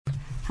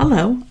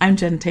Hello, I'm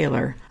Jen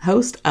Taylor,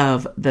 host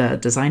of the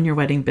Design Your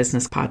Wedding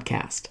Business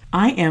podcast.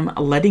 I am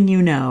letting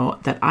you know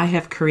that I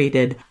have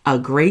created a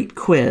great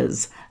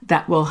quiz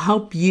that will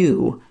help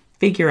you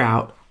figure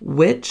out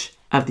which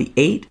of the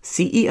 8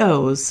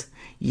 CEOs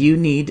you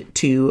need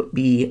to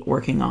be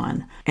working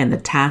on and the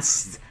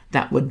tasks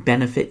that would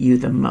benefit you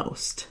the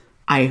most.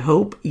 I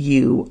hope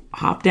you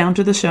hop down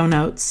to the show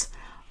notes,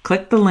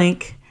 click the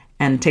link,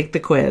 and take the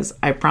quiz.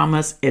 I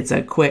promise it's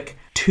a quick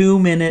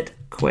 2-minute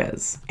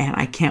quiz, and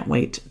I can't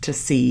wait to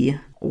see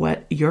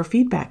what your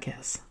feedback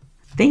is.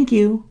 Thank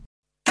you.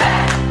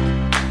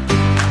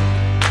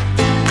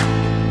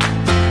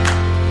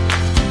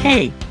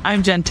 Hey,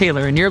 I'm Jen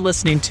Taylor, and you're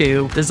listening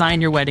to Design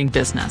Your Wedding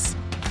Business.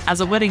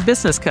 As a wedding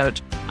business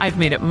coach, I've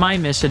made it my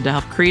mission to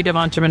help creative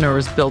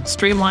entrepreneurs build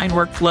streamlined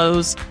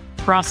workflows,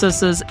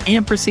 processes,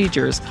 and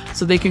procedures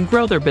so they can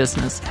grow their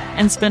business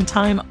and spend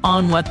time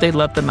on what they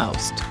love the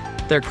most,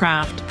 their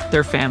craft,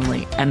 their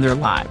family, and their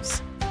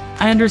lives.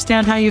 I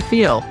understand how you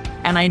feel,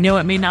 and I know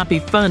it may not be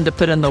fun to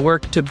put in the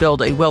work to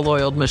build a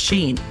well-oiled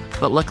machine,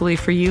 but luckily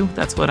for you,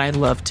 that's what I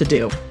love to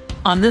do.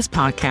 On this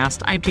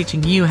podcast, I'm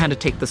teaching you how to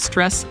take the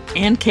stress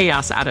and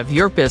chaos out of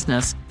your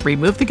business,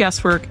 remove the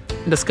guesswork,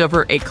 and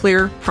discover a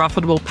clear,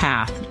 profitable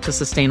path to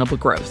sustainable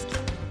growth.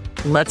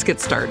 Let's get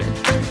started.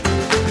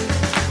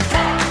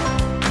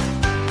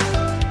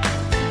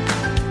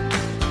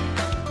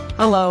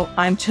 Hello,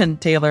 I'm Jen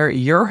Taylor,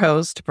 your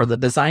host for the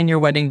Design Your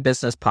Wedding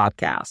Business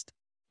podcast.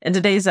 In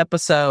today's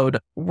episode,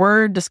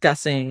 we're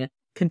discussing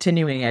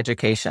continuing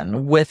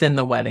education within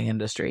the wedding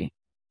industry.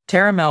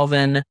 Tara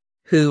Melvin,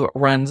 who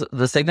runs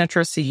the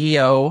Signature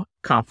CEO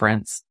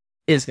Conference,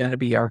 is going to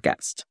be our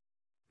guest.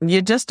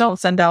 You just don't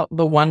send out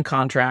the one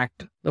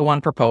contract, the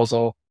one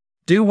proposal,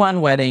 do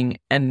one wedding,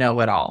 and know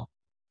it all.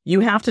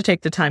 You have to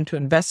take the time to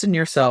invest in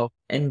yourself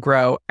and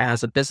grow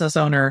as a business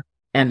owner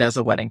and as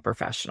a wedding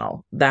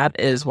professional. That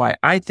is why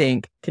I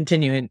think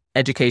continuing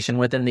education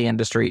within the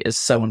industry is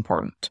so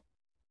important.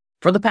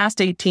 For the past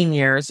 18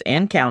 years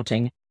and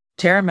counting,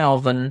 Tara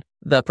Melvin,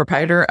 the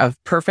proprietor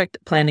of Perfect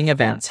Planning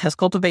Events, has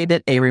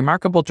cultivated a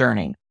remarkable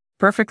journey.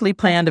 Perfectly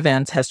Planned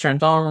Events has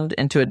transformed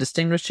into a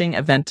distinguishing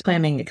event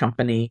planning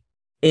company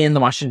in the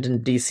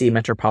Washington, D.C.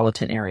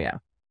 metropolitan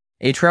area,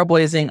 a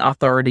trailblazing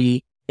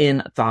authority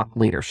in thought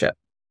leadership.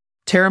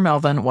 Tara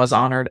Melvin was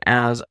honored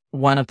as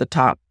one of the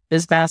top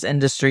BizBass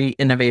industry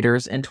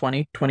innovators in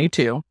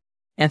 2022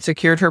 and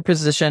secured her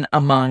position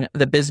among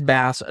the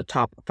BizBass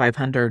top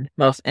 500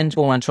 most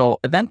influential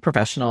event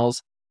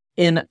professionals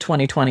in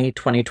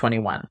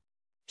 2020-2021.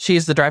 She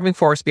is the driving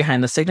force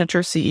behind the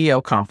Signature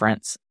CEO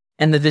Conference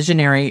and the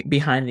visionary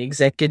behind the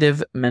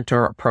Executive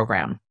Mentor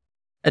Program.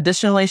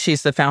 Additionally,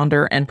 she's the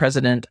founder and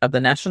president of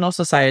the National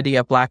Society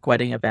of Black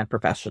Wedding Event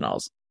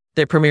Professionals,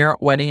 the premier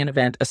wedding and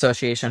event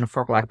association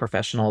for Black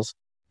professionals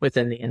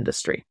within the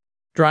industry.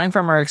 Drawing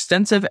from her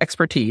extensive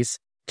expertise,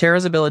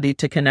 Tara's ability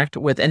to connect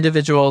with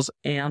individuals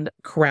and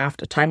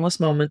craft timeless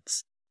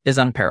moments is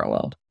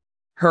unparalleled.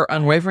 Her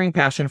unwavering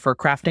passion for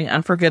crafting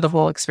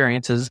unforgettable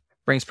experiences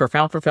brings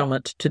profound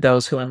fulfillment to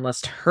those who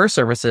enlist her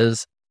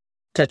services,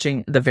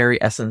 touching the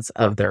very essence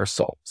of their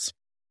souls.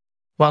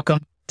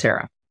 Welcome,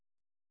 Tara.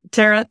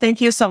 Tara,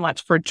 thank you so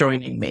much for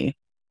joining me.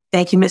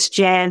 Thank you, Ms.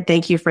 Jan.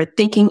 Thank you for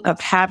thinking of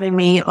having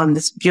me on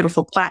this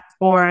beautiful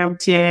platform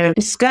to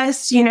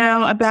discuss,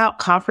 about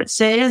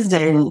conferences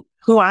and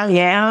who I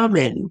am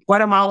and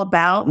what I'm all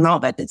about and all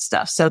that good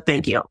stuff. So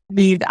thank you.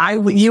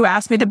 You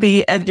asked me to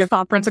be at your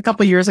conference a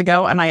couple of years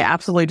ago, and I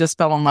absolutely just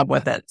fell in love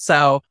with it.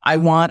 So I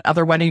want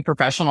other wedding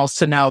professionals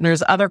to know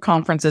there's other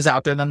conferences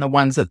out there than the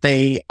ones that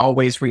they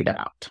always read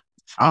about.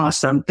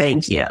 Awesome.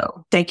 Thank you.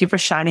 Thank you for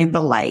shining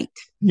the light.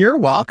 You're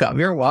welcome.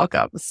 You're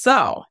welcome.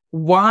 So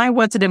why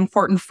was it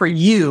important for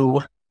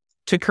you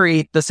to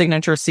create the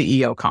Signature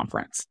CEO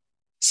Conference?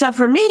 So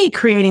for me,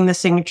 creating the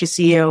Signature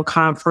CEO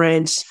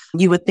Conference,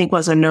 you would think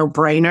was a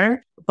no-brainer,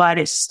 but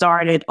it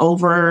started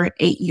over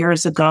 8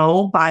 years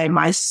ago by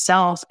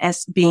myself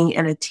as being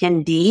an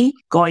attendee,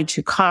 going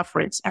to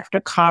conference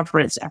after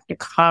conference after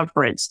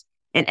conference.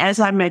 And as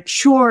I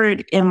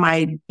matured in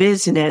my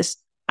business,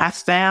 I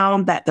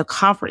found that the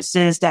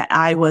conferences that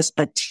I was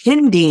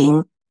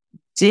attending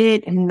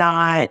did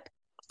not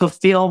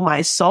fulfill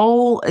my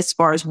soul as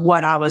far as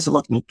what I was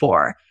looking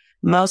for.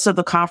 Most of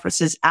the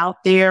conferences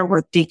out there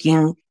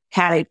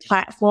had a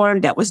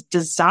platform that was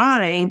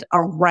designed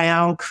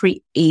around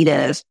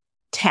creative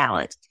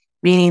talent,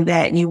 meaning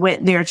that you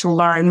went there to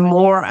learn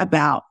more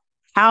about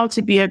how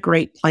to be a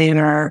great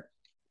planner,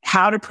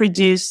 how to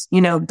produce,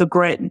 the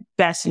great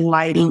best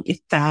lighting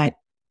effect,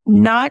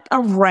 not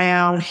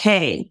around,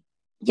 hey,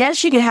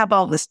 yes, you can have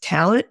all this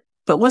talent,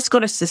 but what's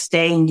going to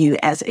sustain you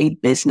as a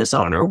business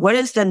owner? What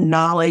is the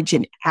knowledge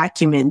and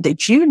acumen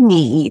that you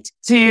need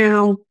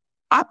to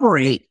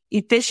operate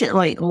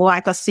efficiently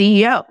like a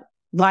CEO,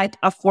 like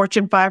a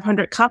Fortune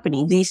 500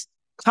 company? These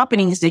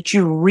companies that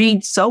you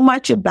read so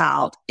much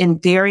about in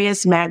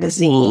various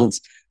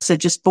magazines,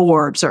 such as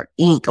Forbes or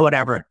Inc. or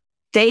whatever,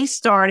 they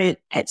started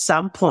at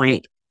some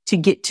point to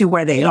get to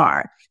where they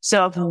are.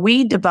 So if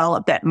we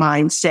develop that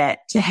mindset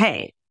to,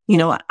 hey,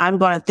 I'm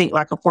going to think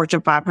like a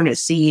Fortune 500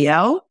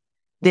 CEO,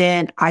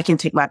 then I can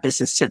take my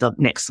business to the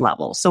next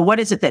level. So what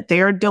is it that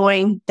they're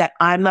doing that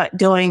I'm not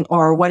doing,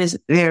 or what is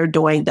it they're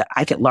doing that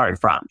I could learn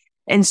from?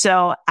 And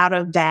so out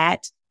of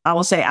that, I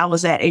will say I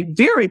was at a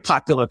very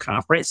popular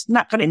conference,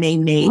 not going to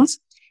name names,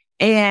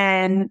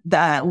 and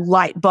the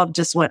light bulb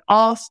just went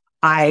off.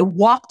 I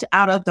walked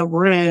out of the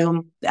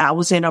room. I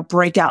was in a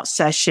breakout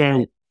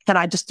session and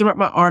I just threw up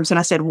my arms and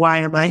I said, why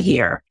am I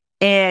here?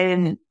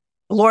 And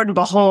Lord and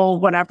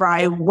behold, whenever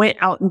I went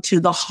out into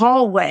the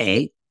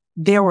hallway,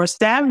 there were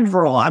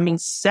several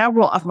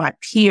of my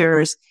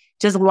peers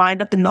just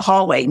lined up in the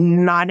hallway,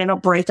 not in a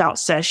breakout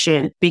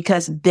session,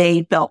 because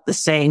they felt the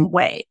same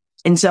way.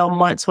 And so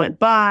months went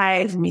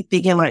by, me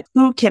thinking like,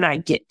 who can I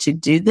get to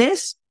do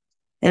this?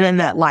 And then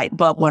that light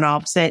bulb went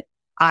off, said,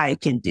 I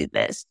can do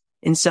this.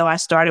 And so I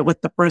started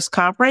with the first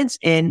conference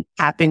and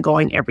I've been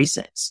going ever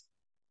since.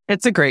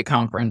 It's a great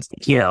conference.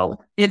 Thank you.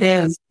 It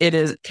is.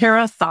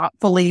 Tara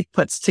thoughtfully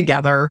puts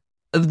together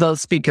the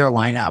speaker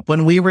lineup.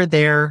 When we were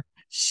there,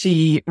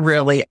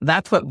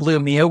 that's what blew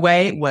me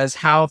away, was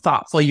how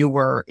thoughtful you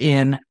were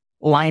in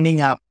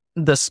lining up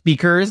the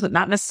speakers,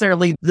 not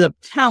necessarily the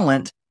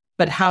talent,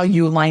 but how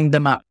you lined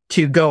them up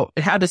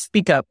how to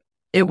speak up.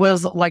 It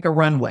was like a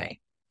runway.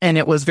 And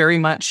it was very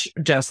much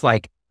just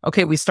like,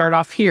 okay, we start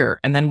off here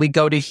and then we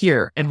go to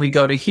here and we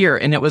go to here.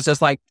 And it was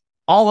just like,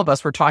 all of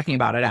us were talking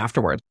about it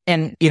afterwards.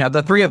 And,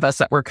 the three of us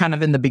that were kind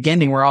of in the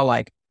beginning were all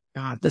like,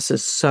 God, this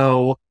is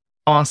so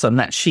awesome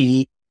that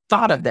she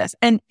thought of this.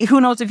 And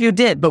who knows if you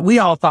did, but we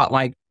all thought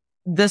like,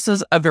 this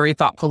is a very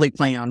thoughtfully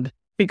planned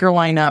speaker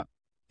lineup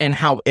and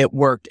how it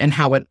worked and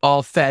how it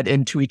all fed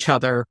into each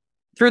other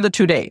through the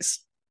 2 days.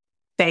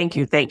 Thank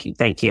you.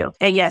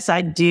 And yes,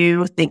 I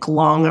do think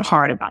long and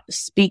hard about the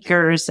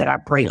speakers that I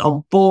bring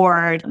on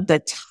board, the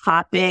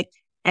topic,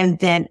 and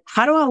then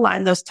how do I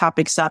line those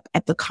topics up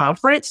at the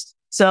conference?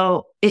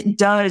 So it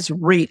does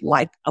read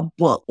like a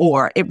book,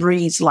 or it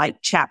reads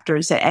like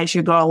chapters that as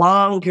you go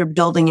along, you're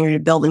building and you're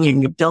building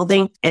and you're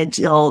building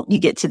until you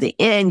get to the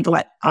end, you're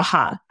like,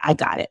 aha, I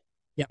got it.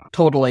 Yeah,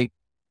 totally.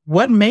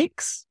 What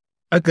makes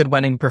a good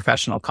wedding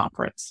professional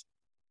conference?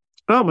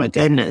 Oh my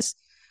goodness.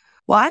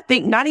 Well, I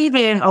think not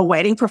even a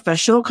wedding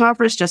professional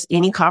conference, just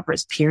any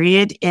conference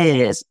period,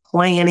 is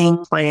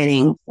planning,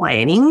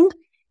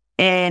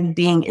 and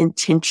being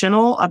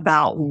intentional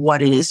about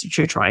what it is that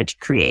you're trying to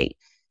create.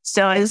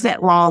 So it's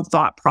that long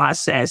thought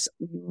process.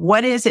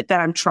 What is it that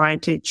I'm trying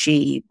to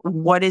achieve?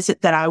 What is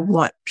it that I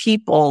want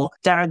people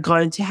that are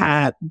going to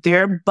have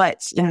their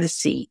butts in the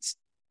seats?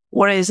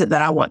 What is it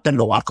that I want them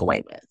to walk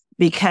away with?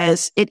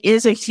 Because it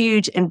is a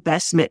huge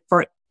investment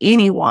for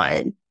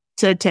anyone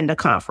to attend a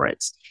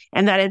conference.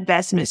 And that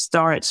investment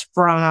starts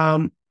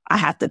from, I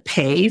have to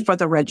pay for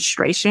the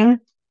registration.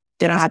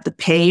 Then I have to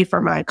pay for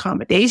my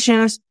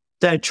accommodations,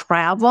 the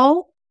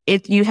travel.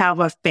 If you have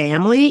a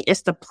family,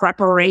 it's the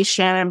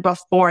preparation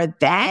before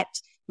that,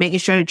 making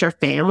sure that your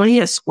family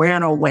is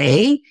squared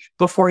away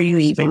before you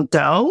even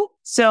go.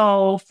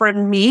 So for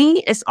me,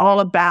 it's all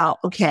about,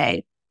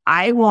 okay,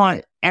 I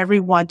want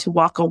everyone to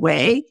walk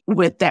away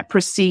with that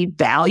perceived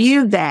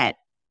value that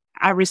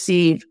I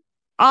received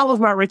all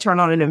of my return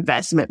on an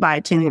investment by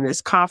attending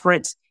this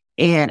conference.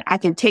 And I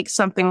can take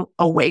something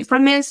away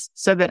from this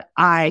so that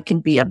I can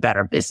be a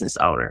better business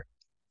owner.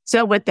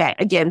 So with that,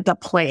 again, the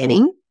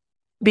planning,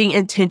 being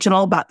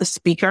intentional about the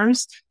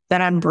speakers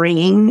that I'm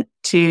bringing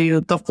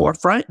to the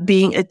forefront,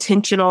 being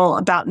intentional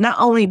about not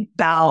only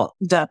about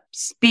the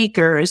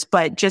speakers,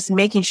 but just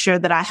making sure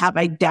that I have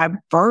a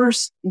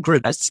diverse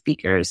group of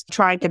speakers,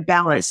 trying to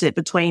balance it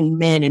between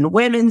men and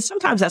women.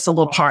 Sometimes that's a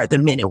little hard, the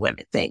men and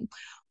women thing.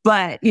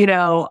 But,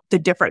 the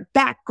different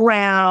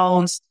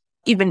backgrounds,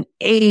 even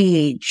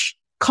age,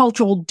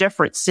 cultural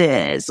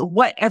differences,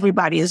 what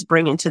everybody is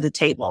bringing to the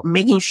table,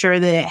 making sure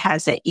that it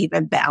has an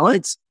even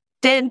balance,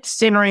 then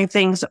centering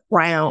things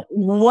around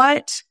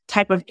what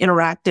type of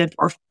interactive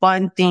or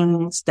fun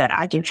things that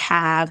I can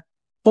have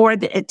for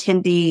the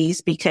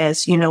attendees.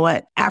 Because you know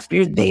what, after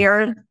you're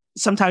there,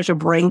 sometimes your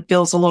brain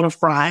feels a little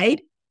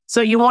fried. So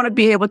you want to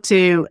be able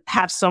to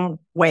have some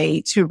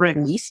way to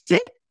release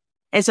it.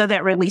 And so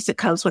that release, it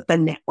comes with the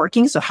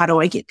networking. So how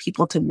do I get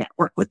people to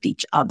network with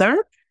each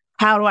other?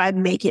 How do I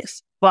make it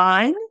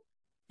fun?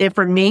 And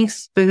for me,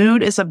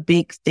 food is a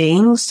big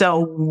thing.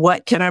 So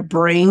what can I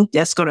bring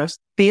that's going to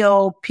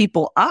fill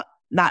people up,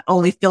 not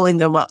only filling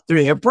them up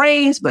through their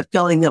brains, but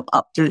filling them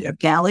up through their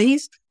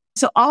bellies?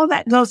 So all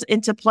that goes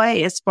into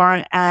play as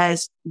far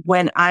as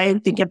when I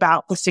think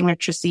about the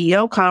Signature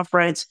CEO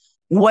Conference.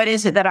 What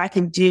is it that I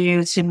can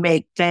do to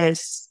make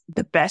this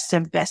the best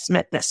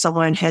investment that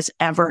someone has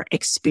ever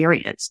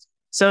experienced?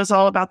 So it's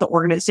all about the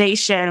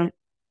organization,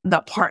 the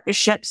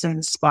partnerships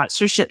and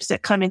sponsorships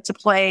that come into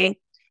play,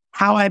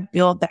 how I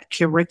build that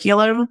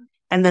curriculum,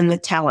 and then the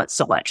talent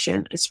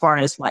selection as far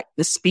as like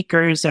the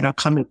speakers that are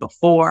coming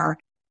before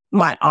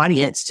my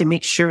audience to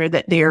make sure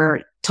that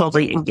they're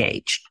totally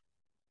engaged.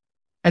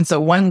 And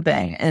so one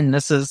thing, and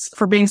this is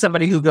for being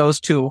somebody who goes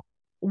to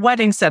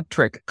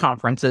wedding-centric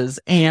conferences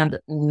and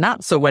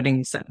not so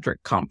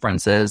wedding-centric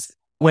conferences,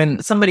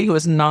 when somebody who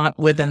is not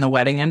within the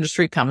wedding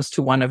industry comes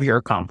to one of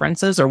your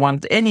conferences or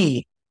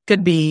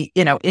could be,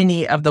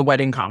 any of the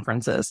wedding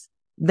conferences,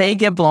 they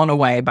get blown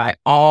away by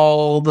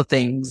all the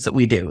things that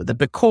we do, the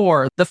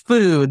decor, the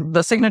food,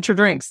 the signature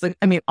drinks,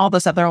 all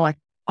the stuff. They're like,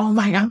 oh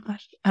my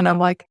gosh. And I'm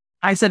like,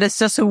 I said, it's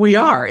just who we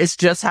are. It's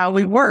just how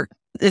we work.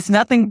 It's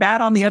nothing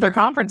bad on the other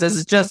conferences.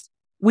 It's just,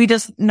 we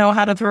just know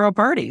how to throw a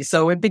party.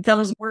 So it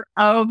becomes more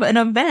of an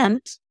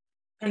event.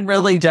 And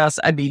really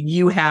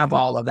you have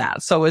all of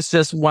that. So it's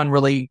just one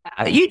really...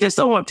 You just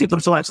don't want people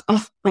to like,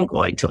 oh, I'm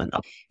going to an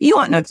event. You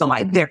want them to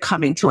like, they're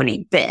coming to an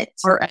event.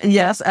 Or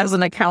yes, as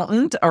an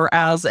accountant or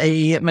as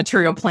a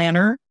material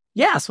planner.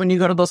 Yes, when you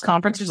go to those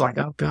conferences, like,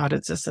 oh God,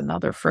 it's just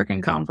another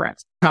freaking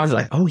conference. I was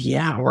like, oh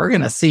yeah, we're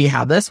going to see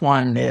how this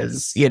one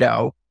is, you're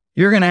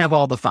going to have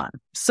all the fun.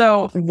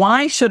 So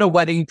why should a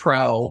wedding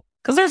pro...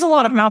 Because there's a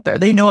lot of them out there.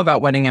 They know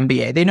about wedding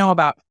MBA. They know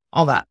about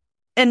all that.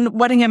 And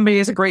wedding MBA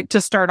is great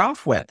to start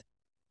off with.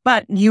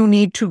 But you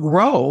need to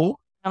grow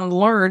and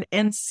learn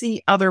and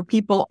see other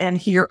people and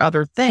hear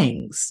other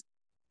things.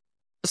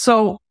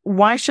 So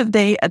why should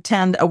they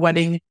attend a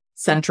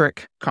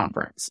wedding-centric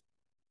conference?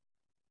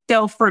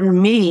 So for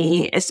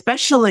me,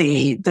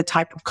 especially the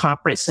type of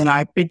conference that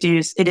I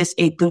produce, it is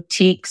a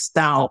boutique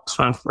style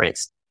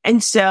conference.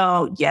 And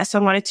so, yes, I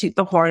want to toot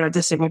the horn of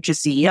the Signature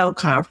CEO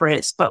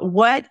conference, but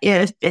what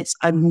if it's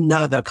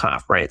another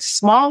conference?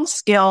 Small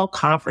scale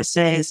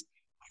conferences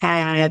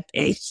have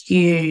a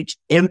huge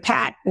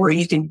impact where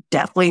you can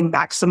definitely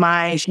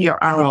maximize your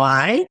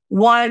ROI.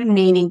 One,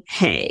 meaning,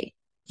 hey,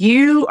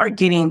 you are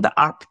getting the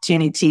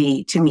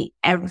opportunity to meet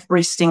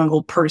every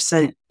single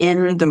person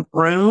in the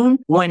room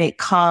when it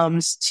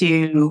comes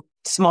to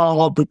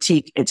small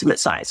boutique intimate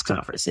size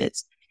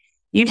conferences.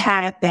 You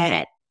have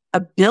that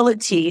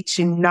ability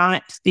to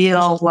not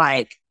feel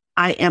like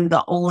I am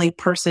the only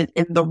person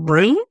in the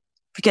room,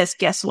 because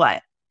guess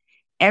what?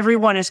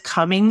 Everyone is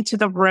coming to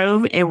the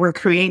room and we're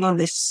creating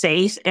this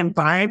safe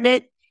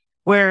environment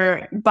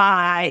where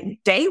by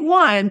day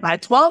one, by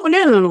 12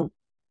 noon,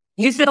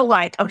 you feel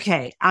like,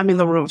 okay, I'm in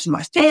the room with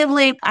my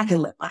family. I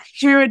can let my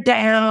hair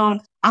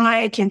down.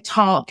 I can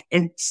talk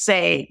and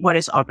say what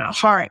is on my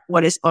heart,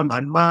 what is on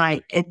my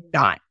mind, and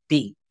not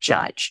be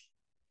judged.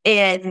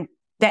 And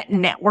that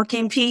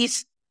networking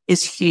piece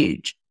is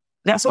huge.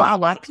 That's why a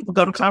lot of people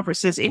go to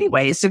conferences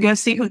anyways, to go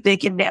see who they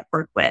can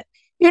network with.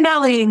 You're not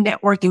only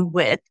networking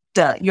with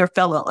your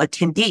fellow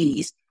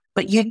attendees,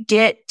 but you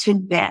get to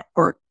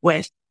network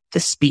with the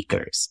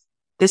speakers.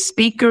 The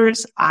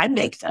speakers, I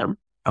make them.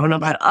 I don't know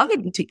about other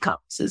boutique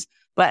conferences,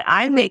 but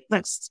I make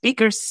the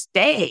speakers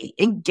stay,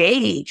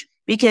 engage,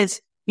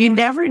 because you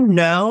never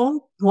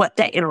know what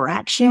that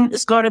interaction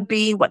is going to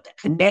be, what the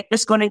connect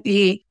is going to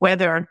be,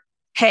 whether,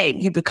 hey,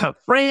 you become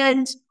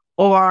friends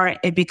or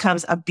it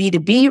becomes a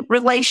B2B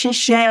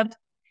relationship.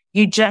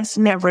 You just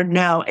never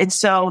know. And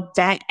so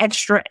that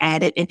extra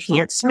added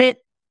enhancement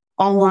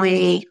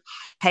only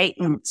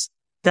heightens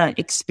the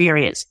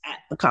experience at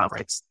the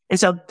conference. And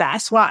so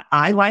that's why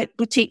I like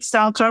boutique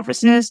style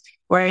conferences,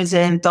 whereas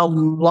in the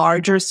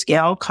larger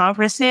scale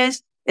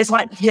conferences, it's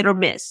like hit or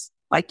miss.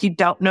 Like you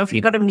don't know if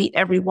you're going to meet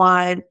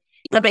everyone.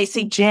 I may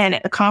see Jen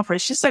at the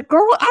conference. She's like,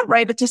 girl, I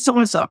rated to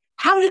so-and-so.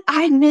 How did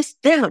I miss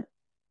them?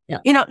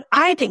 Yeah.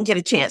 I didn't get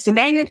a chance. And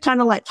now you're kind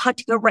of like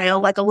hunting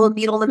around like a little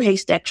needle in a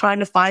haystack trying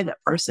to find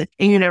that person,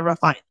 and you never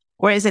find it.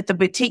 Whereas at the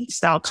boutique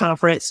style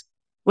conference,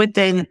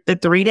 within the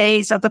 3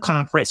 days of the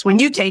conference, when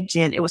you take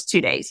Jen, it was 2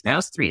 days. Now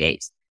it's 3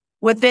 days.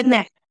 Within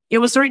that, it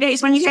was 3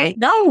 days when you came.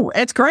 No,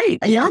 it's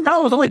great. Yeah,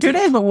 no, it was only 2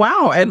 days, but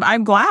wow. And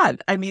I'm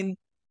glad. I mean,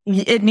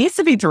 it needs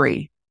to be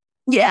 3.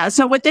 Yeah.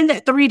 So within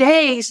that 3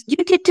 days, you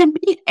get to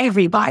meet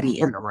everybody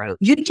in the room.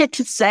 You get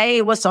to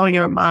say what's on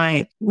your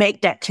mind,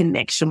 make that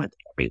connection with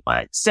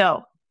everyone.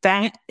 So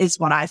that is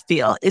what I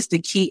feel is the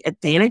key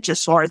advantage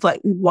as far as like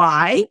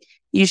why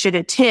you should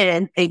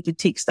attend a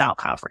boutique style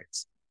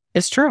conference.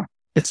 It's true.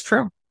 It's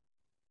true.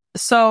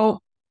 So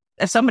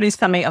if somebody's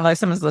coming, like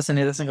someone's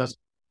listening to this and goes,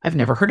 I've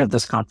never heard of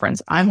this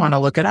conference. I want to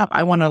look it up.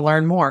 I want to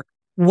learn more.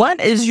 What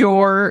is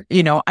your,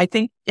 I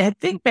think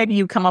maybe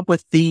you come up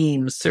with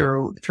themes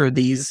through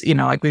these,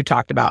 like we've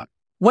talked about.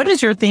 What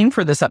is your theme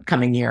for this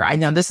upcoming year? I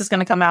know this is going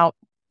to come out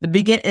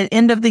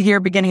end of the year,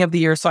 beginning of the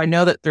year. So I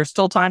know that there's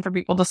still time for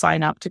people to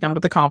sign up to come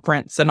to the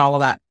conference and all of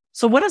that.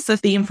 So what is the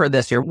theme for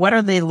this year? What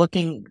are they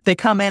looking? They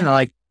come in and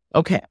like,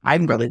 okay,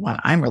 I'm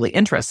really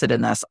interested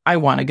in this. I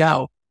want to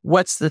go.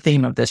 What's the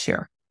theme of this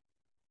year?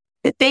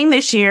 The theme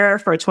this year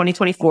for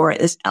 2024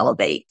 is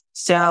Elevate.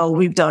 So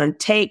we've done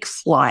Take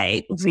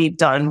Flight. We've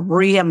done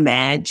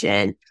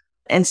Reimagine.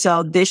 And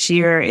so this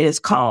year is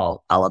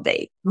called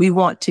Elevate. We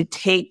want to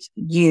take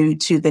you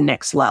to the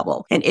next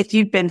level. And if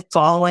you've been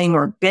following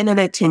or been an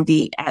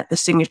attendee at the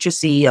Signature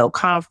CEO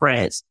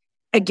conference,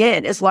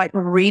 again, it's like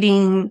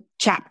reading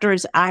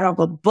chapters out of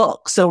a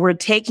book. So we're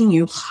taking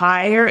you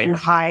higher and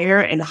higher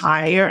and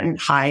higher and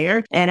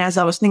higher. And as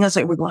I was thinking, I was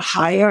like, we're going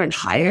higher and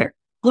higher.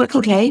 Look,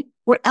 okay,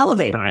 we're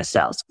elevating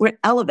ourselves. We're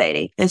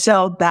elevating. And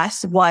so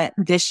that's what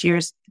this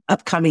year's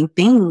upcoming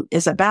theme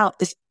is about,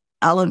 is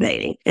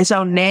elevating. And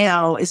so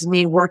now is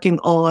me working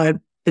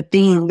on the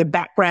theme, the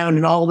background,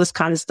 and all this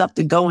kind of stuff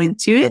to go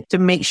into it to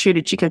make sure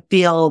that you can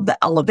feel the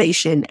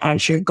elevation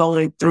as you're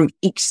going through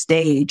each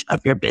stage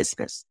of your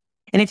business.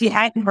 And if you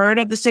hadn't heard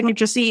of the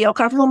Signature CEO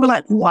Conference, I'm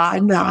like, why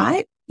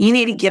not? You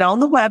need to get on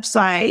the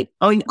website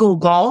on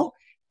Google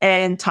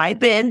and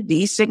type in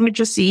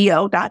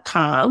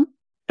thesignatureceo.com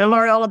and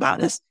learn all about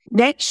this.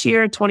 Next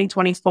year,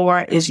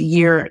 2024, is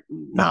year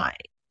 9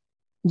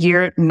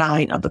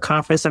 of the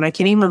conference. And I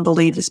can't even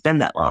believe it's been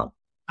that long.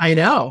 I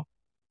know.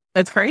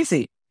 It's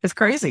crazy. It's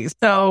crazy.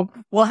 So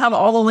we'll have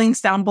all the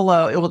links down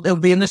below. It'll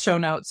be in the show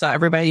notes. So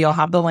everybody, you'll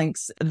have the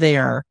links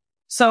there.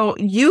 So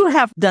you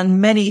have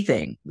done many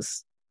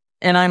things.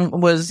 And I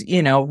was,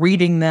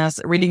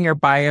 reading your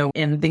bio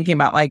and thinking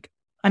about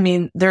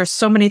there's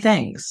so many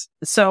things.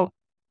 So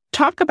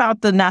talk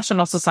about the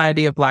National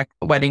Society of Black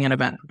Wedding and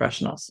Event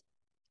Professionals.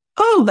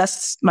 Oh,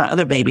 that's my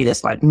other baby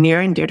that's near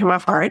and dear to my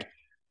heart.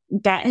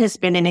 That has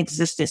been in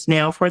existence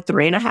now for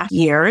 3.5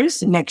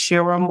 years. Next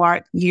year will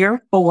mark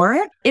year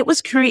 4. It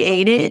was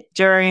created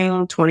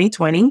during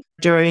 2020,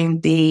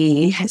 during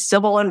the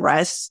civil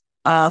unrest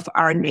of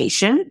our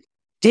nation.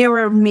 There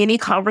were many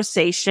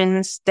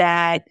conversations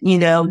that,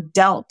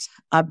 dealt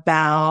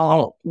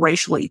about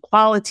racial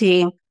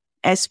equality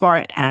as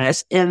far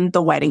as in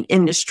the wedding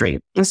industry.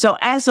 And so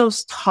as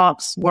those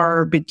talks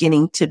were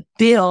beginning to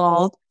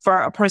build, for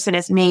a person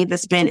as me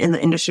that's been in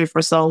the industry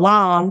for so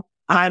long,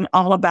 I'm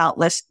all about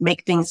let's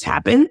make things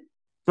happen.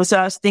 And so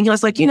I was thinking,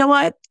 you know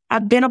what?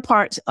 I've been a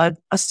part of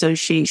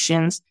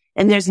associations,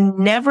 and there's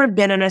never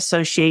been an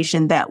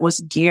association that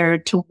was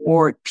geared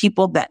toward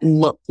people that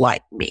look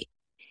like me.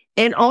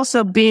 And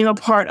also being a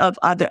part of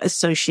other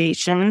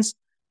associations,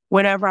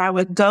 whenever I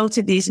would go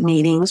to these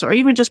meetings or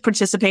even just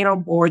participate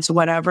on boards or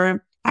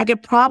whatever, I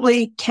could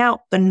probably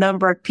count the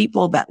number of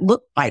people that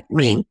look like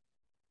me,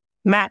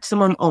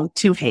 maximum on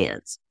 2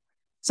 hands.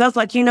 So I was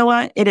like, you know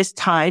what? It is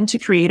time to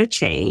create a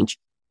change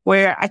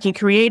where I can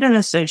create an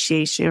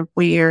association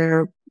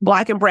where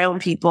Black and brown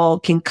people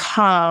can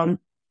come,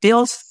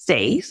 feel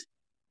safe,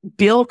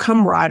 build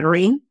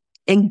camaraderie,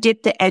 and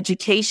get the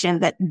education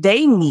that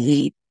they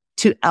need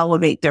to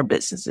elevate their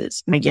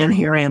businesses. And again,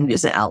 here I am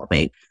using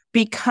elevate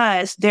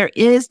because there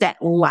is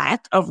that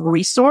lack of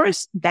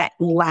resource, that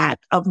lack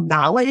of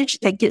knowledge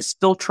that gets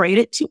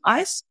filtrated to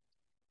us.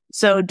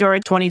 So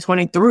during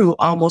 2020 through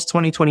almost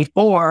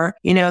 2024,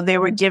 they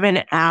were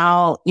giving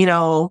out,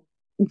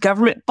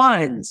 government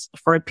funds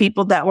for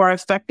people that were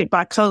affected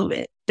by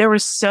COVID. There were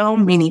so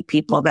many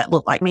people that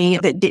looked like me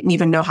that didn't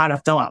even know how to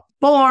fill out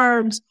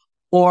forms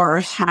or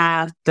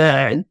have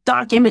the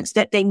documents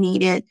that they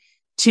needed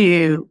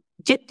to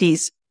get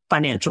these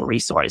financial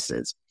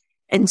resources.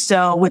 And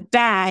so with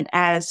that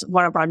as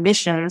one of our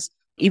missions,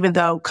 even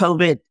though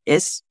COVID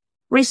is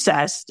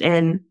recessed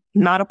and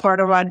not a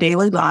part of our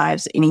daily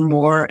lives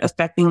anymore,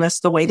 affecting us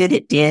the way that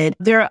it did,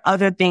 there are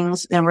other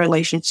things in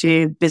relation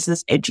to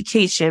business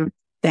education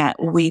that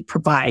we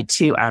provide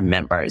to our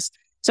members.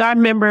 So our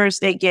members,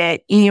 they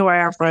get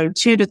anywhere from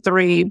 2 to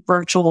 3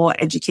 virtual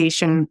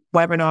education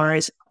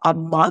webinars a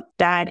month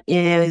that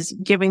is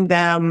giving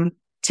them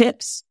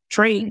tips,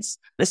 trades,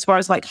 as far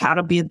as how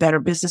to be a better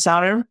business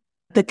owner.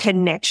 The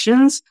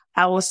connections,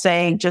 I will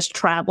say, just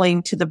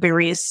traveling to the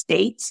various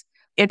states,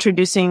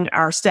 introducing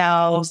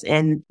ourselves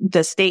and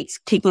the states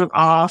kicking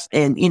off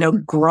and,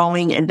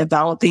 growing and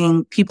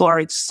developing. People are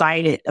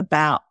excited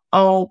about,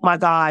 oh my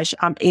gosh,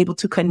 I'm able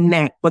to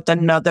connect with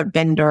another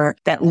vendor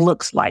that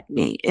looks like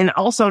me. And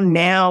also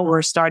now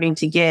we're starting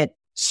to get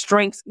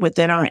strength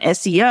within our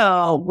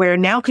SEO where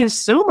now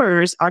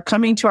consumers are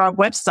coming to our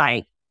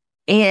website.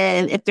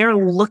 And if they're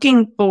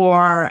looking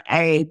for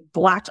a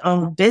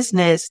Black-owned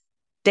business,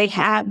 they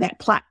have that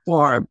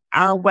platform,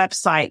 our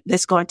website,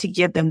 that's going to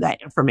give them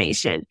that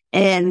information.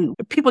 And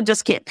people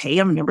just can't pay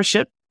a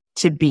membership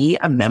to be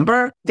a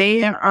member.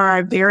 There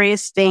are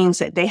various things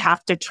that they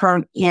have to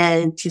turn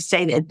in to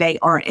say that they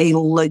are a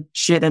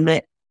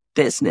legitimate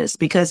business.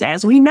 Because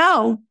as we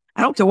know,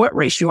 I don't care what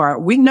race you are,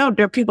 we know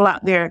there are people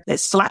out there that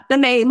slap the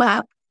name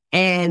up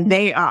and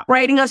they are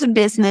operating as a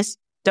business,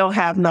 don't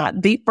have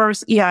not the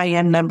first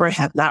EIN number,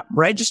 have not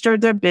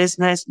registered their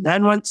business,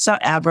 none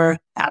whatsoever,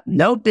 have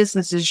no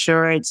business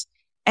insurance.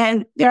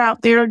 And they're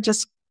out there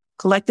just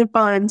collecting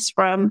funds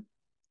from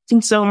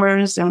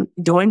consumers and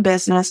doing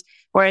business.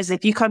 Whereas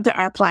if you come to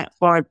our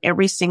platform,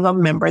 every single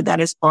member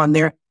that is on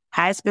there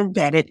has been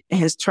vetted and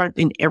has turned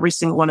in every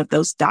single one of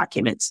those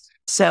documents.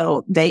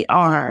 So they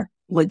are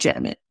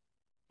legitimate.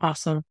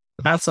 Awesome.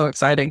 That's so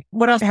exciting.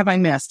 What else have I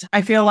missed?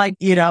 I feel like,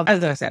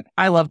 as I said,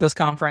 I love this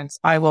conference.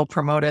 I will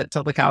promote it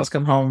till the cows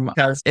come home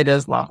because it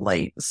is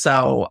lovely.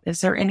 So is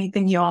there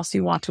anything else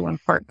you want to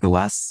impart to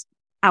us?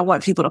 I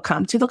want people to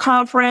come to the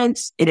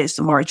conference. It is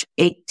March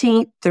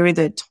 18th through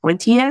the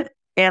 20th.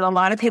 And a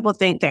lot of people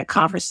think that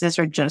conferences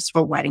are just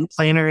for wedding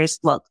planners.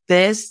 Look,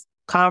 this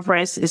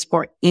conference is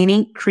for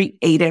any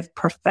creative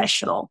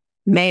professional.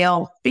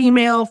 Male,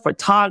 female,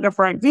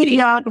 photographer,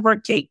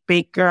 videographer, cake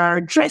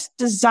baker, dress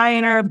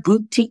designer,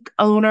 boutique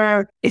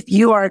owner. If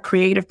you are a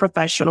creative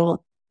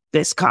professional,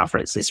 this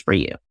conference is for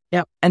you.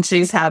 Yep. And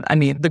she's had,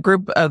 the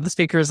group of the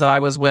speakers that I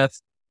was with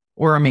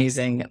were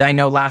amazing. I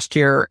know last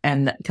year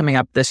and coming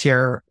up this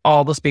year,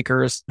 all the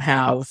speakers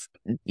have,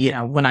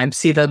 when I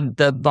see the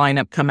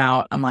lineup come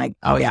out, I'm like,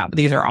 oh yeah,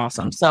 these are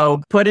awesome.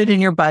 So put it in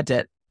your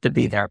budget to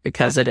be there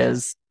because it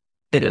is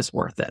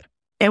worth it.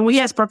 And we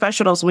as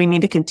professionals, we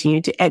need to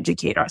continue to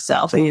educate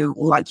ourselves. And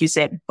like you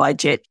said,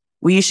 budget.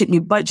 We should be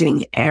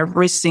budgeting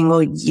every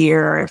single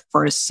year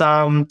for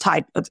some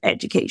type of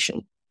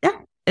education. Yeah.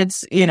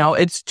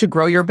 It's to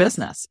grow your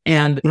business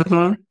and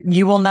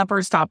you will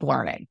never stop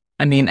learning.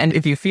 I mean, and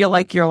if you feel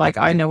like you're like,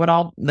 I know it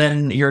all,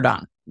 then you're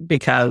done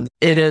because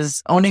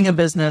owning a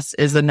business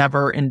is a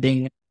never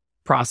ending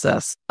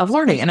process of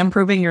learning and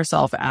improving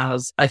yourself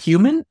as a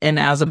human and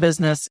as a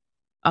business.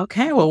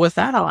 Okay. Well, with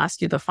that, I'll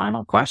ask you the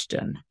final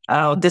question.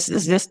 Oh, this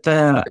is just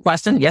the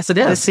question. Yes, it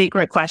is. The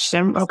secret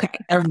question. Okay.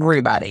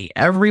 Everybody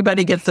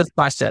gets this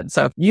question.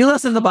 So if you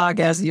listen to the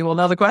podcast, you will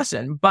know the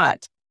question,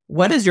 but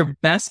what is your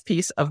best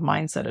piece of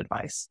mindset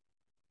advice?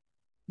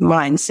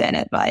 Mindset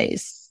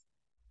advice.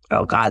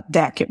 Oh God,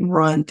 that can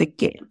run the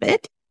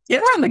gamut.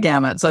 Run the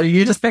gamut. So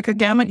you just pick a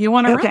gamut you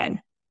want to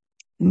run?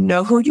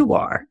 Know who you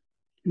are.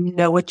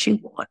 Know what you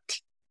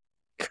want.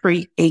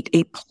 Create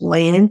a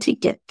plan to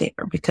get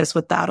there because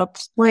without a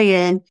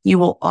plan, you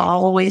will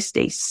always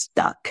stay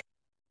stuck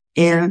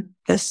in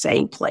the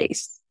same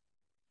place.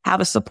 Have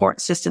a support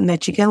system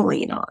that you can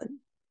lean on.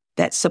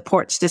 That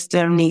support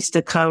system needs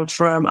to come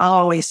from, I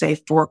always say,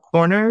 4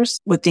 corners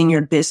within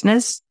your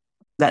business.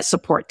 That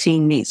support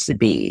team needs to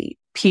be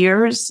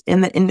peers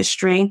in the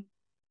industry.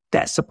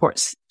 That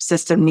support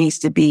system needs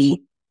to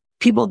be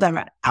people that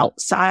are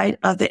outside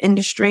of the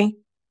industry.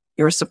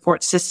 Your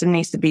support system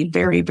needs to be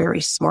very,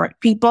 very smart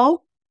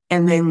people.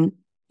 And then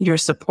your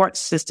support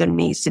system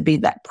needs to be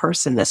that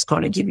person that's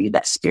going to give you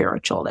that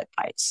spiritual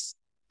advice.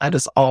 That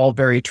is all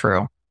very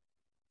true.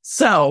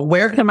 So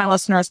where can my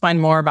listeners find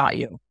more about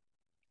you?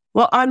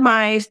 Well, on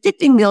my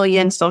 50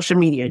 million social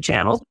media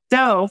channels.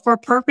 So for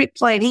Perfect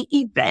Planning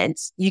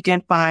events, you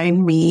can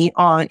find me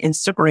on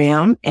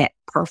Instagram at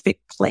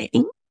Perfect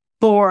Planning.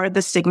 For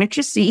the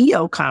Signature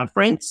CEO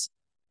Conference,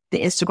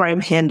 the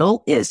Instagram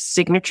handle is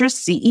Signature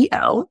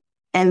CEO.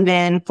 And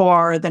then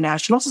for the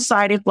National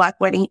Society of Black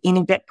Wedding and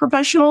Event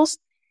Professionals,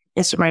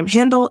 Instagram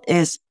handle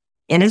is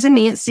N as in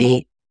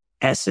Nancy,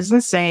 S as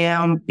in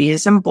Sam, B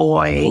as in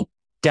boy,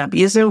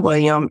 W as in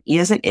William, E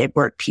as in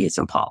Edward, P as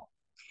in Paul.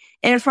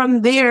 And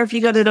from there, if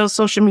you go to those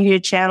social media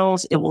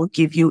channels, it will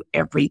give you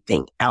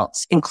everything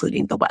else,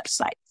 including the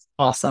website.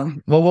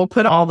 Awesome. Well, we'll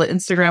put all the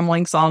Instagram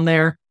links on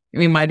there.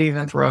 We might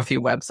even throw a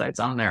few websites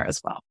on there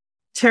as well.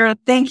 Tara,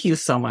 thank you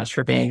so much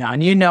for being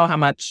on. You know how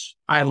much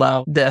I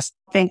love this.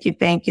 Thank you.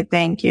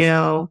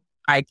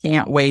 I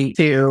can't wait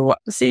to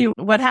see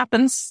what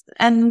happens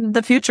in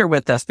the future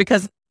with this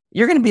because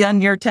you're going to be on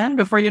year 10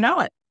 before you know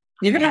it.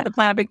 You're going to have to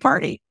plan a big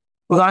party.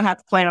 We're going to have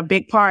to plan a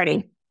big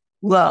party.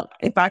 Look,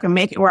 if I can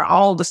make it where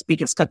all the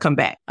speakers could come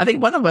back. I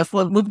think one of us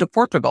will move to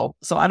Portugal.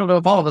 So I don't know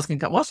if all of us can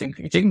come. Well, she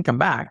can come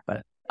back,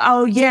 but.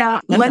 Oh, yeah.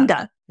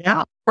 Linda.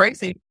 Yeah.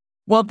 Crazy.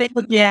 Well, thank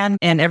you again.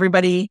 And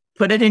everybody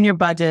put it in your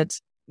budget.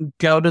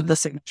 Go to the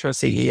Signature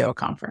CEO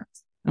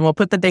Conference. And we'll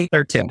put the date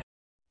there too.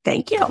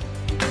 Thank you.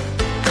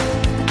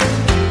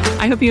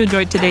 I hope you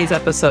enjoyed today's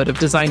episode of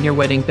Design Your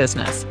Wedding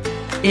Business.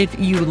 If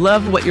you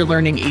love what you're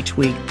learning each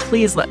week,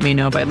 please let me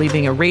know by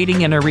leaving a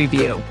rating and a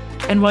review.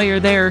 And while you're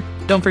there,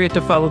 don't forget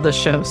to follow the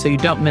show so you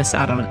don't miss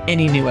out on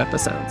any new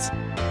episodes.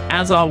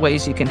 As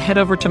always, you can head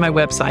over to my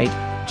website,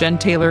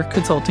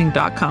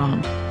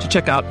 jentaylorconsulting.com, to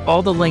check out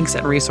all the links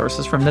and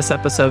resources from this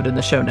episode in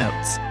the show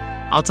notes.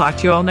 I'll talk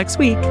to you all next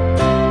week.